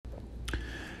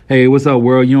Hey, what's up,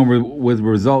 world? With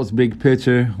Results Big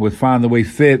Picture with Find the Way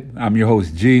Fit. I'm your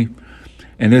host, G,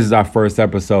 and this is our first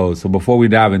episode. So before we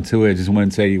dive into it, I just want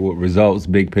to tell you what Results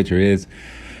Big Picture is.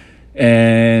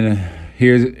 And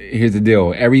here's the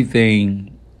deal.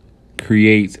 Everything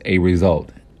creates a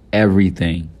result.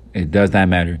 Everything. It does not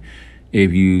matter.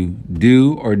 If you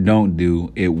do or don't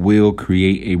do, it will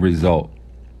create a result.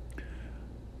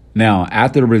 Now,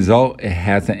 after the result, it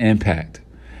has an impact.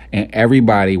 And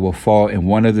everybody will fall in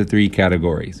one of the three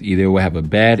categories. Either it will have a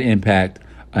bad impact,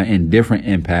 an indifferent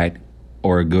impact,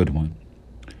 or a good one.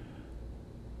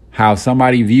 How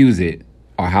somebody views it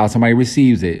or how somebody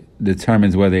receives it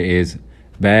determines whether it is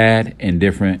bad,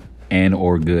 indifferent, and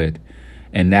or good.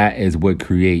 And that is what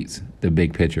creates the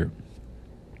big picture.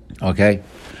 Okay?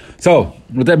 So,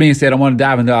 with that being said, I want to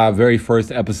dive into our very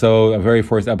first episode.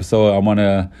 I want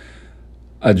to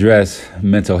address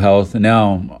mental health.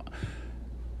 Now,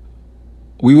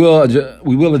 we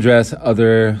will address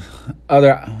other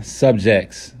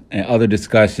subjects and other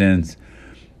discussions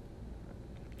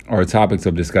or topics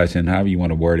of discussion, however you want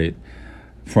to word it,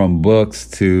 from books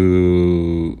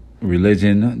to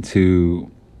religion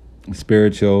to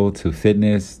spiritual to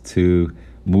fitness to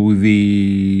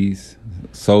movies,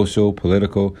 social,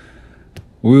 political.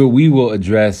 We will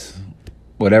address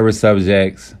whatever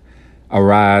subjects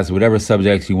arise, whatever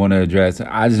subjects you want to address.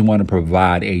 I just want to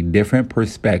provide a different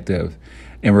perspective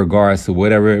in regards to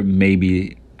whatever may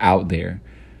be out there.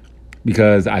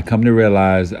 Because I come to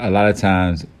realize a lot of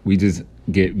times we just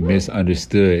get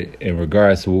misunderstood in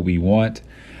regards to what we want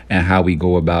and how we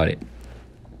go about it.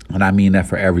 And I mean that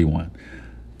for everyone.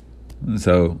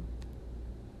 So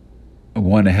I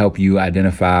want to help you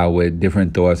identify with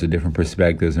different thoughts or different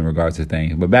perspectives in regards to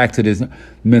things. But back to this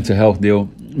mental health deal.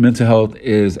 Mental health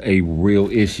is a real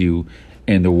issue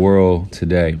in the world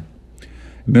today.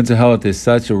 Mental health is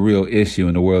such a real issue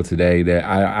in the world today that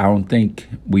I don't think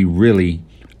we really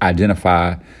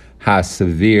identify how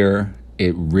severe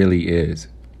it really is.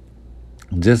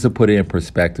 Just to put it in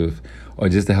perspective, or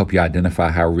just to help you identify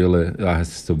how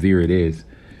severe it is.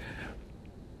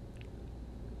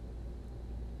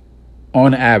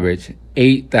 On average,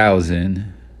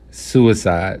 8,000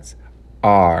 suicides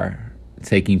are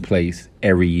taking place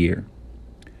every year.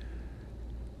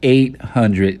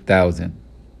 800,000.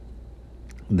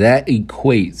 That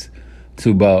equates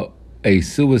to about a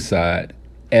suicide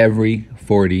every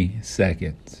 40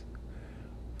 seconds.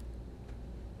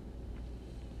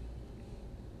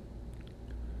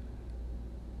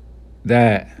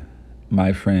 That,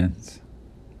 my friends,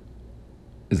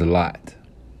 is a lot.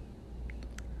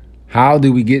 How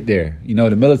do we get there? You know,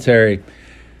 the military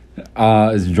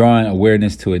is drawing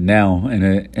awareness to it now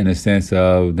in a sense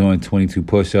of doing 22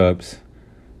 push-ups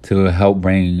to help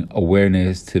bring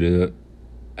awareness to the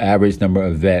average number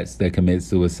of vets that commit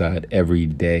suicide every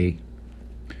day.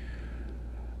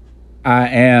 I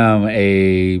am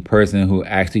a person who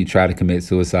actually tried to commit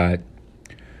suicide.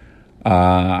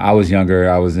 I was younger.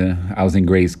 I was in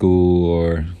grade school,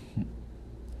 or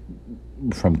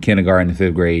from kindergarten to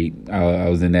fifth grade. I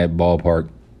was in that ballpark.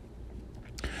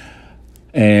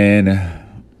 And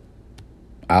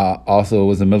I also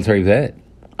was a military vet.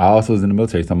 I also was in the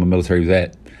military, so I'm a military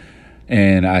vet.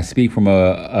 And I speak from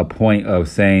a point of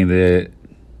saying that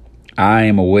I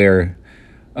am aware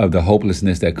of the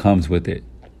hopelessness that comes with it.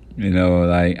 You know,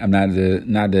 like, I'm not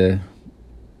to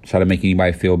try to make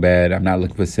anybody feel bad. I'm not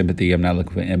looking for sympathy. I'm not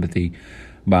looking for empathy.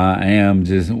 But I am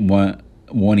just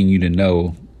wanting you to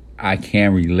know I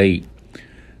can relate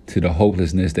to the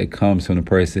hopelessness that comes from the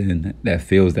person that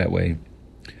feels that way.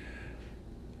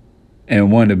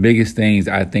 And one of the biggest things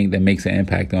I think that makes an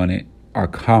impact on it are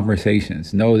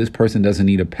conversations. No, this person doesn't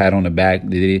need a pat on the back.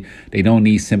 They don't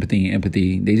need sympathy and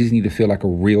empathy. They just need to feel like a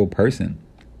real person.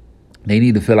 They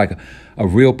need to feel like a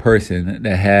real person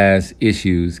that has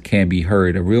issues can be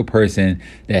heard. A real person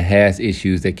that has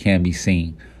issues that can be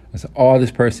seen. That's all this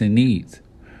person needs.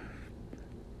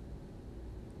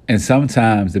 And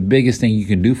sometimes the biggest thing you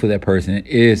can do for that person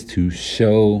is to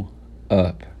show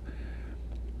up.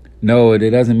 No, it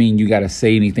doesn't mean you got to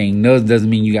say anything. No, it doesn't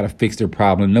mean you got to fix their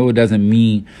problem. No, it doesn't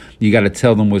mean you got to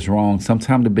tell them what's wrong.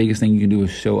 Sometimes the biggest thing you can do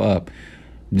is show up.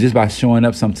 Just by showing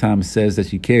up sometimes says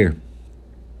that you care.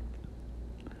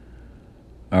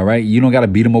 All right? You don't got to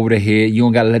beat them over the head. You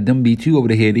don't got to let them beat you over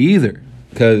the head either,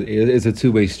 because it's a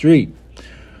two-way street.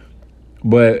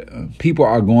 But people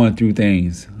are going through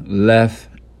things left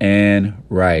and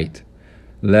right.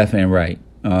 Left and right.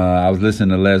 I was listening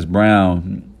to Les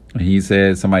Brown. He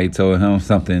said somebody told him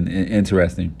something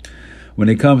interesting. When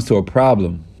it comes to a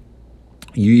problem,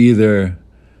 you either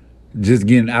just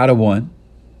getting out of one,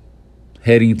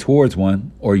 heading towards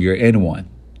one, or you're in one.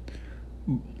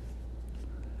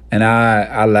 And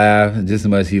I laughed just as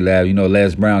much as he laughed.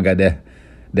 Les Brown got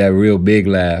that real big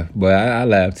laugh, but I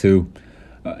laughed too.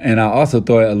 And I also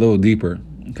thought a little deeper,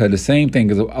 because the same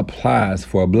thing applies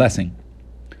for a blessing.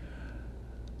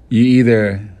 You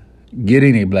either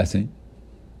getting a blessing,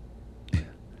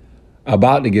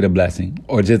 about to get a blessing,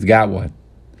 or just got one.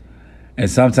 And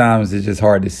sometimes it's just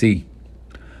hard to see.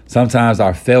 Sometimes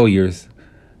our failures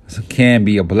can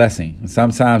be a blessing.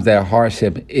 Sometimes that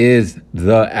hardship is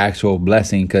the actual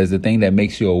blessing, because the thing that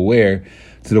makes you aware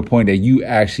to the point that you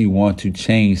actually want to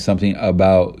change something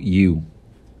about you.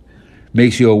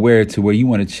 Makes you aware to where you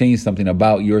want to change something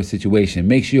about your situation.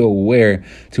 Makes you aware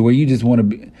to where you just want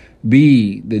to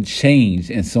be the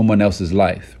change in someone else's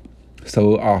life.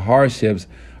 So our hardships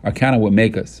are kind of what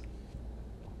make us.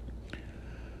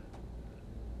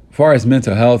 As far as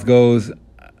mental health goes,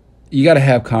 you got to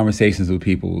have conversations with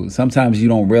people. Sometimes you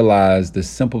don't realize the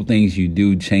simple things you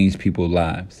do change people's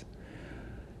lives.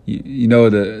 You know,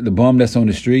 the bum that's on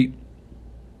the street,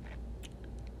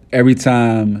 every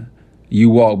time you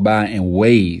walk by and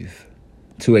wave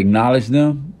to acknowledge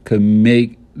them could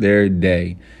make their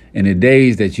day. And the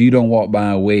days that you don't walk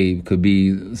by and wave could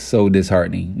be so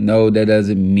disheartening. No, that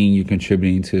doesn't mean you're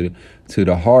contributing to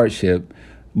the hardship,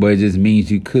 but it just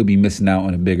means you could be missing out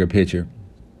on a bigger picture.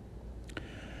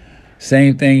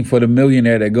 Same thing for the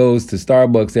millionaire that goes to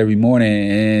Starbucks every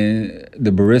morning and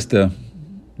the barista,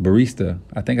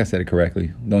 I think I said it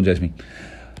correctly, don't judge me.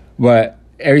 But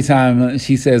every time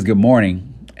she says good morning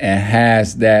and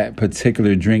has that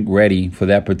particular drink ready for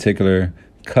that particular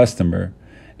customer,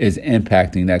 is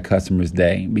impacting that customer's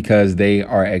day, because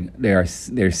they're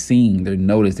seen, they're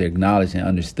noticed, they're acknowledged and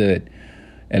understood.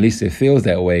 At least it feels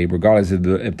that way, regardless of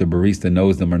if the barista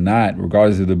knows them or not,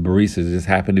 regardless if the baristas just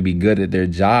happen to be good at their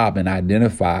job and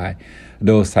identify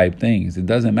those type things. It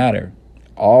doesn't matter.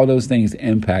 All those things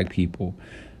impact people.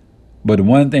 But the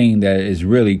one thing that is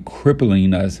really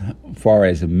crippling us as far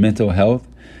as mental health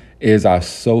is our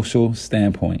social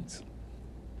standpoints.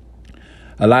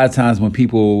 A lot of times when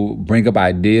people bring up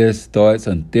ideas, thoughts,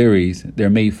 and theories,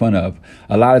 they're made fun of.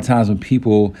 A lot of times when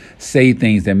people say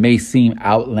things that may seem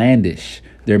outlandish,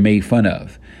 they're made fun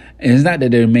of. And it's not that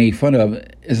they're made fun of.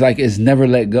 It's like it's never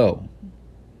let go.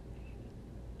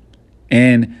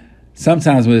 And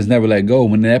sometimes when it's never let go,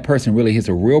 when that person really hits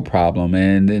a real problem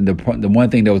and then the one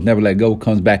thing that was never let go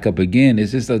comes back up again,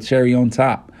 it's just a cherry on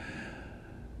top.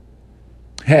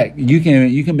 Heck, you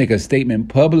can make a statement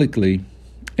publicly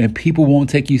and people won't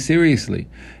take you seriously.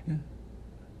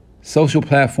 Social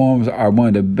platforms are one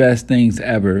of the best things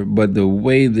ever, but the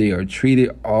way they are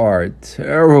treated are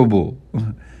terrible.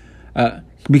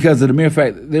 Because of the mere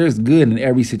fact, there's good in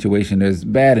every situation, there's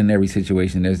bad in every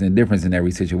situation, there's indifference in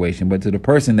every situation. But to the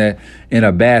person that in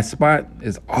a bad spot,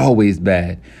 it's always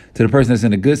bad. To the person that's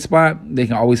in a good spot, they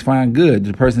can always find good.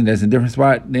 To the person that's in a different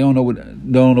spot, they don't know what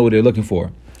they're looking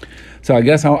for. So I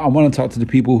guess I want to talk to the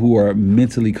people who are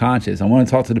mentally conscious. I want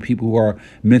to talk to the people who are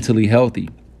mentally healthy.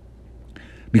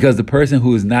 Because the person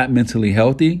who is not mentally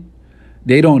healthy,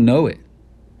 they don't know it.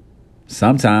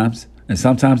 Sometimes, and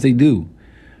sometimes they do.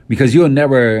 Because you'll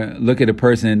never look at a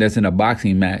person that's in a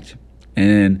boxing match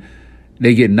and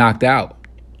they get knocked out.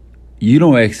 You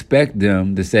don't expect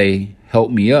them to say,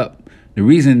 help me up. The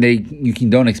reason you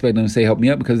don't expect them to say, help me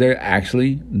up, because they're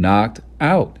actually knocked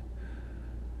out.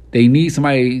 They need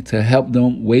somebody to help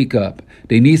them wake up.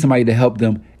 They need somebody to help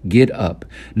them get up.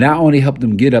 Not only help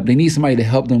them get up, they need somebody to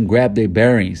help them grab their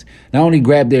bearings. Not only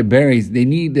grab their bearings, they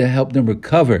need to help them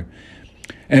recover.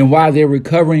 And while they're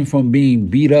recovering from being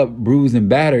beat up, bruised, and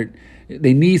battered,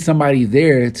 they need somebody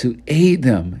there to aid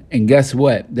them. And guess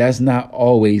what? That's not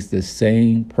always the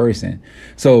same person.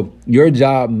 So your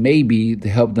job may be to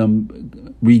help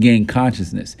them regain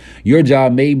consciousness. Your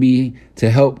job may be to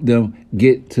help them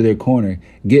get to their corner,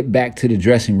 get back to the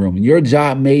dressing room. Your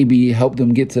job may be help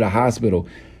them get to the hospital.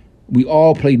 We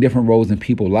all play different roles in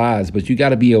people's lives, but you got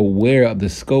to be aware of the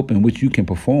scope in which you can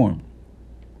perform.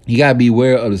 You got to be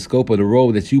aware of the scope of the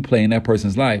role that you play in that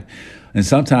person's life. And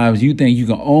sometimes you think you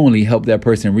can only help that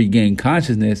person regain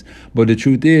consciousness, but the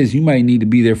truth is you might need to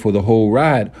be there for the whole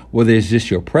ride, whether it's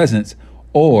just your presence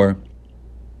or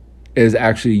is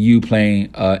actually you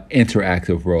playing an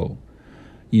interactive role.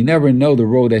 You never know the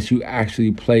role that you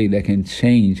actually play that can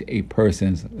change a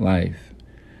person's life.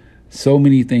 So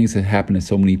many things have happened to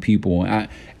so many people.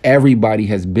 Everybody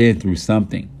has been through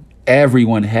something.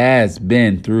 Everyone has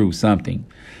been through something.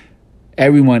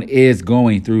 Everyone is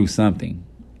going through something.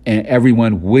 And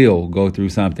everyone will go through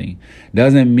something.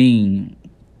 Doesn't mean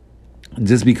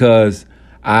just because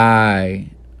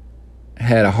I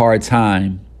had a hard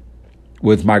time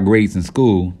with my grades in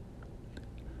school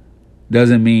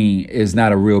doesn't mean it's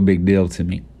not a real big deal to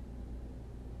me.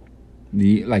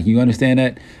 You understand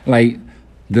that? Like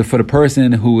for the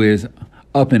person who is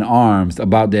up in arms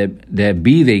about that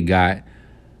B they got,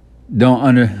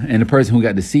 and the person who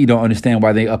got the C don't understand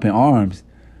why they up in arms,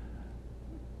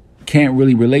 can't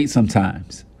really relate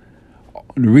sometimes.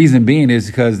 The reason being is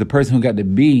because the person who got the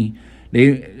B,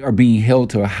 they are being held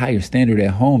to a higher standard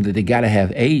at home that they got to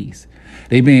have A's.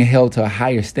 They being held to a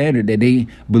higher standard that they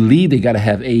believe they got to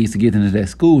have A's to get into that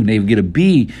school. And they get a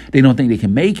B, they don't think they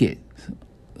can make it.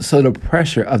 So the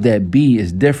pressure of that B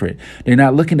is different. They're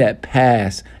not looking at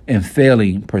past and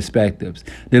failing perspectives.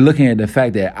 They're looking at the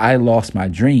fact that I lost my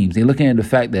dreams. They're looking at the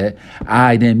fact that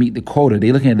I didn't meet the quota.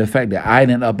 They're looking at the fact that I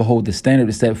didn't uphold the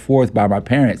standard set forth by my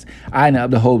parents. I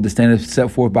didn't uphold the standard set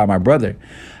forth by my brother.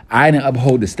 I didn't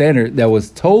uphold the standard that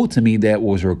was told to me that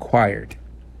was required.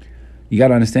 You got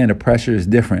to understand the pressure is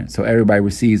different. So everybody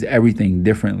receives everything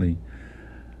differently.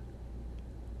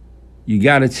 You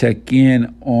got to check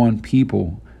in on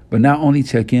people. But not only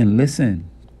check in, listen.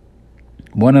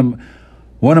 One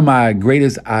of my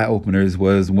greatest eye openers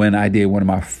was when I did one of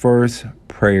my first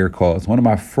prayer calls. One of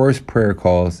my first prayer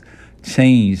calls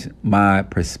changed my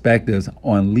perspectives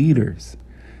on leaders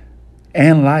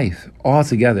and life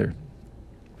altogether.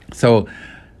 So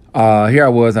here I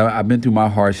was. I've been through my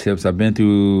hardships. I've been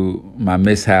through my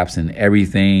mishaps and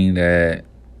everything that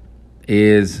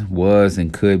is, was,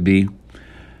 and could be.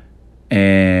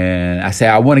 And I say,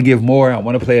 I want to give more. I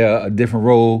want to play a different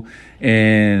role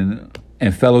in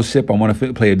fellowship. I want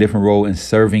to play a different role in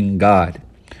serving God.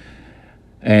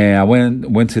 And I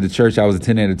went to the church I was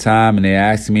attending at the time, and they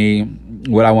asked me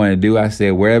what I wanted to do. I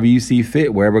said, wherever you see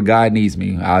fit, wherever God needs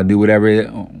me, I'll do whatever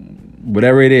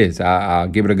it is. I'll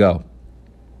give it a go.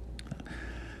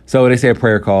 So they said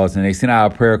prayer calls, and they sent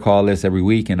out a prayer call list every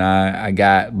week, and I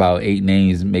got about 8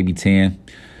 names, maybe 10.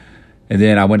 And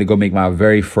then I went to go make my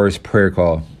very first prayer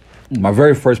call. My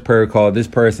very first prayer call, this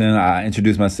person, I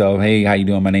introduced myself. Hey, how you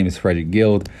doing? My name is Frederick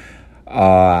Guild.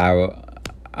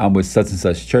 I'm with such and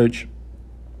such church.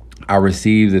 I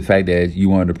received the fact that you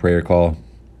wanted a prayer call.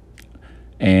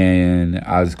 And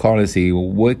I was calling to see,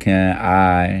 what can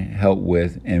I help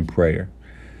with in prayer?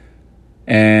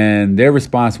 And their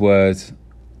response was,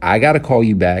 I got to call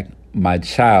you back. My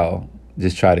child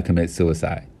just tried to commit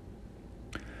suicide.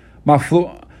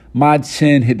 My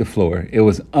chin hit the floor. It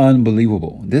was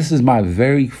unbelievable. This is my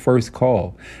very first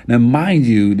call. Now, mind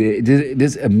you,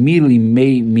 this immediately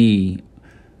made me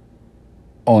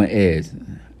on edge.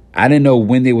 I didn't know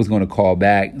when they was going to call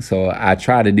back, so I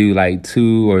tried to do like I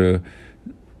tried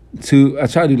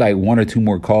to do like 1 or 2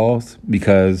 more calls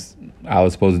because I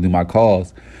was supposed to do my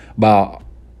calls. But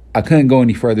I couldn't go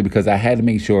any further because I had to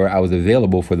make sure I was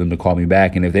available for them to call me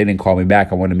back. And if they didn't call me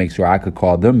back, I wanted to make sure I could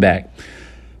call them back.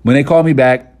 When they called me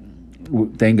back,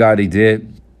 thank God they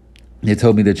did. They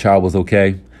told me the child was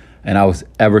okay, and I was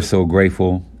ever so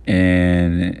grateful.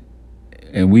 And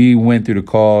we went through the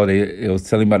call. It was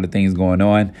telling me about the things going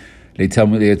on. They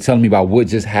were telling me about what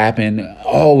just happened.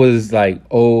 Oh, it was like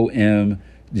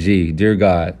OMG, dear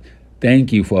God,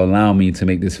 thank you for allowing me to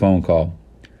make this phone call.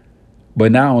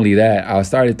 But not only that, I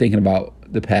started thinking about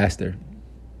the pastor.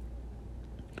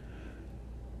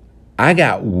 I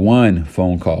got one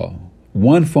phone call,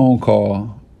 one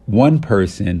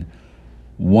person,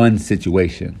 one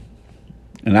situation.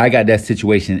 And I got that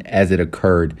situation as it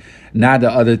occurred, not the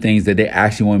other things that they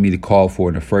actually wanted me to call for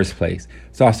in the first place.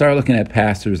 So I started looking at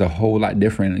pastors a whole lot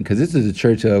different, because this is a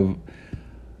church of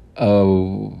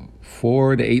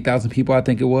 4,000 to 8,000 people, I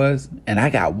think it was. And I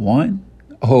got one.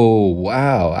 Oh,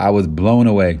 wow. I was blown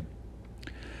away.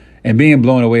 And being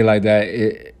blown away like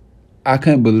that, I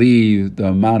couldn't believe the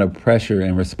amount of pressure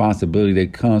and responsibility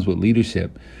that comes with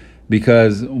leadership.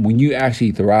 Because when you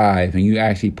actually thrive and you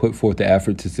actually put forth the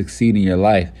effort to succeed in your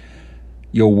life,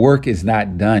 your work is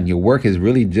not done. Your work has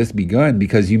really just begun,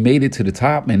 because you made it to the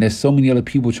top, and there's so many other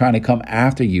people trying to come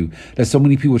after you. There's so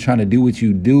many people trying to do what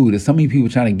you do. There's so many people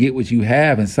trying to get what you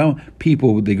have. And some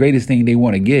people, the greatest thing they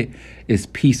want to get is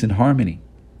peace and harmony.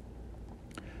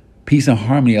 Peace and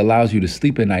harmony allows you to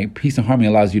sleep at night. Peace and harmony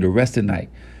allows you to rest at night.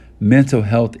 Mental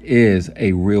health is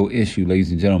a real issue,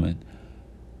 ladies and gentlemen.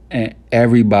 And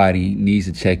everybody needs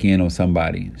to check in on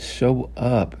somebody. Show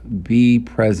up. Be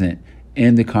present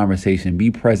in the conversation. Be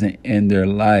present in their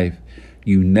life.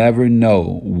 You never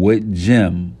know what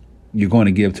gem you're going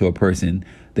to give to a person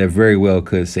that very well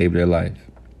could save their life.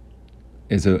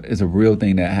 It's a real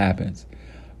thing that happens.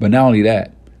 But not only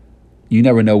that, you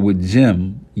never know what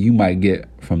gem you might get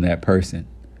from that person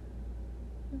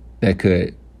that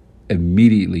could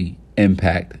immediately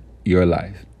impact your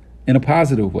life in a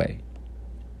positive way.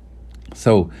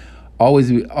 So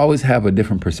always have a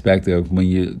different perspective when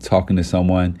you're talking to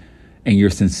someone and you're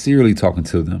sincerely talking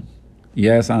to them.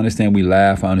 Yes, I understand we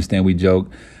laugh. I understand we joke.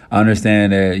 I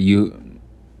understand that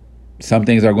some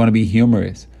things are going to be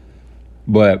humorous.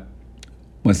 But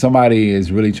when somebody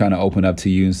is really trying to open up to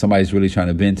you and somebody's really trying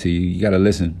to vent to you, you got to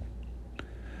listen.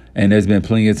 And there's been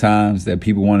plenty of times that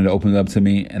people wanted to open up to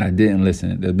me and I didn't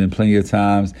listen. There's been plenty of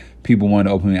times people wanted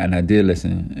to open me and I did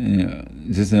listen.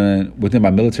 And, just within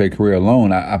my military career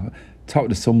alone, I've talked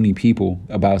to so many people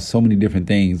about so many different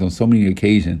things on so many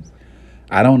occasions.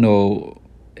 I don't know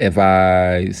if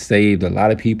I saved a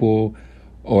lot of people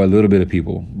or a little bit of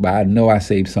people, but I know I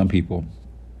saved some people.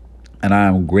 And I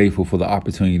am grateful for the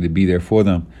opportunity to be there for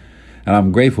them. And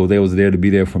I'm grateful they was there to be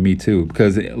there for me too.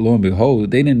 Because lo and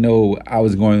behold, they didn't know I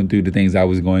was going through the things I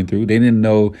was going through. They didn't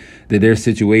know that their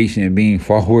situation being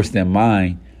far worse than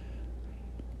mine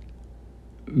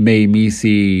made me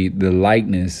see the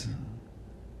likeness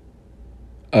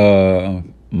of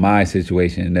my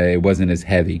situation, that it wasn't as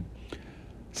heavy.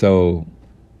 So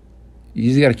you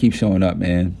just got to keep showing up,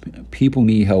 man. People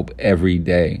need help every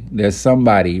day. There's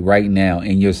somebody right now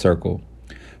in your circle,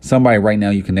 somebody right now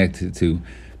you connected to.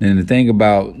 And the thing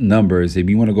about numbers, if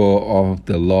you want to go off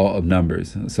the law of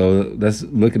numbers, so let's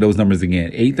look at those numbers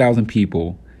again. 8,000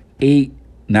 people,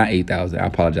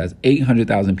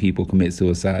 800,000 people commit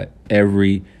suicide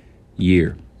every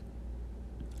year.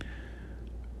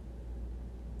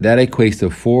 That equates to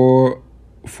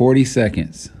 40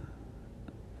 seconds.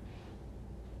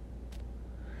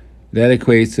 That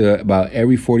equates to about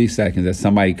every 40 seconds that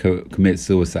somebody commits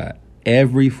suicide.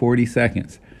 Every 40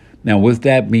 seconds. Now, with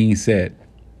that being said,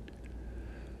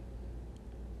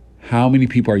 how many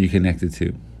people are you connected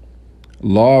to?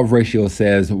 Law of ratio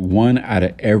says 1 out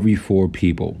of every 4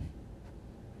 people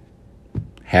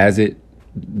has it,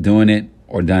 doing it,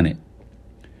 or done it.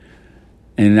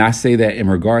 And I say that in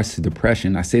regards to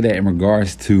depression. I say that in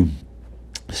regards to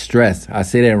stress. I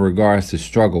say that in regards to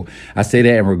struggle. I say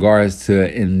that in regards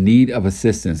to in need of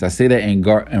assistance. I say that in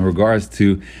regards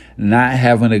to not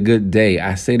having a good day.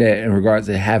 I say that in regards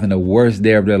to having the worst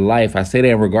day of their life. I say that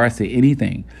in regards to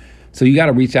anything. So you got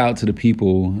to reach out to the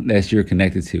people that you're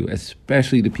connected to,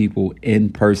 especially the people in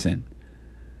person.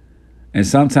 And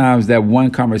sometimes that one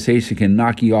conversation can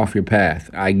knock you off your path.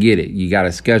 I get it. You got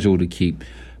a schedule to keep.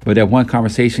 But that one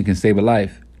conversation can save a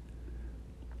life.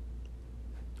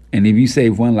 And if you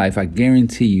save one life, I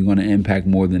guarantee you're going to impact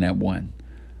more than that one.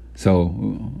 So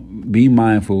be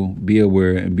mindful, be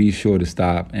aware, and be sure to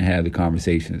stop and have the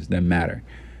conversations that matter.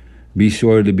 Be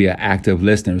sure to be an active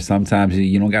listener. Sometimes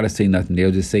you don't got to say nothing.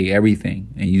 They'll just say everything,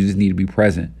 and you just need to be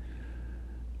present.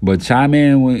 But chime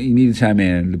in when you need to chime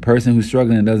in. The person who's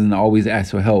struggling doesn't always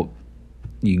ask for help.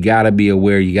 You got to be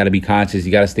aware. You got to be conscious.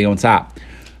 You got to stay on top.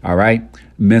 All right?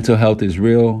 Mental health is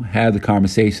real. Have the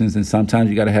conversations, and sometimes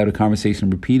you got to have the conversation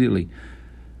repeatedly.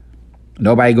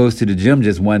 Nobody goes to the gym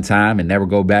just one time and never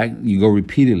go back. You go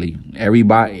repeatedly. Every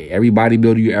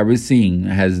bodybuilder you ever seen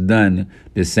has done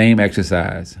the same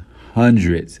exercise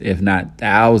hundreds, if not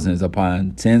thousands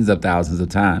upon tens of thousands of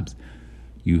times.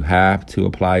 You have to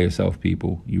apply yourself,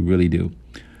 people. You really do.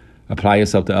 Apply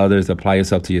yourself to others. Apply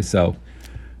yourself to yourself.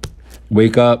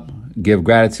 Wake up. Give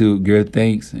gratitude. Give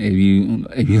thanks. If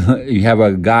you have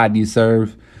a God you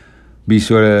serve, be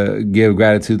sure to give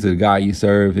gratitude to the God you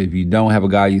serve. If you don't have a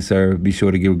God you serve, be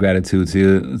sure to give gratitude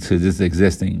to just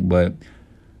existing. But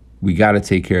we got to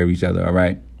take care of each other, all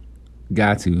right?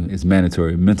 Got to. It's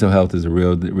mandatory. Mental health is a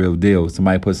real deal. If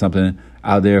somebody puts something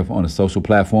out there on a social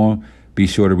platform, be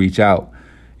sure to reach out.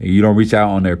 If you don't reach out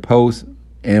on their posts,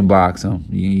 inbox them.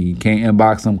 You can't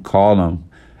inbox them, call them.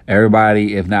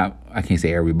 Everybody, if not, I can't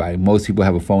say everybody. Most people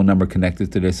have a phone number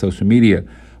connected to their social media.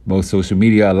 Most social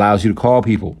media allows you to call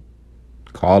people.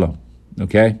 Call them,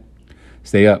 okay?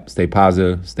 Stay up, stay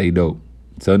positive, stay dope.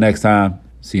 Until next time,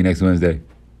 see you next Wednesday.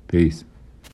 Peace.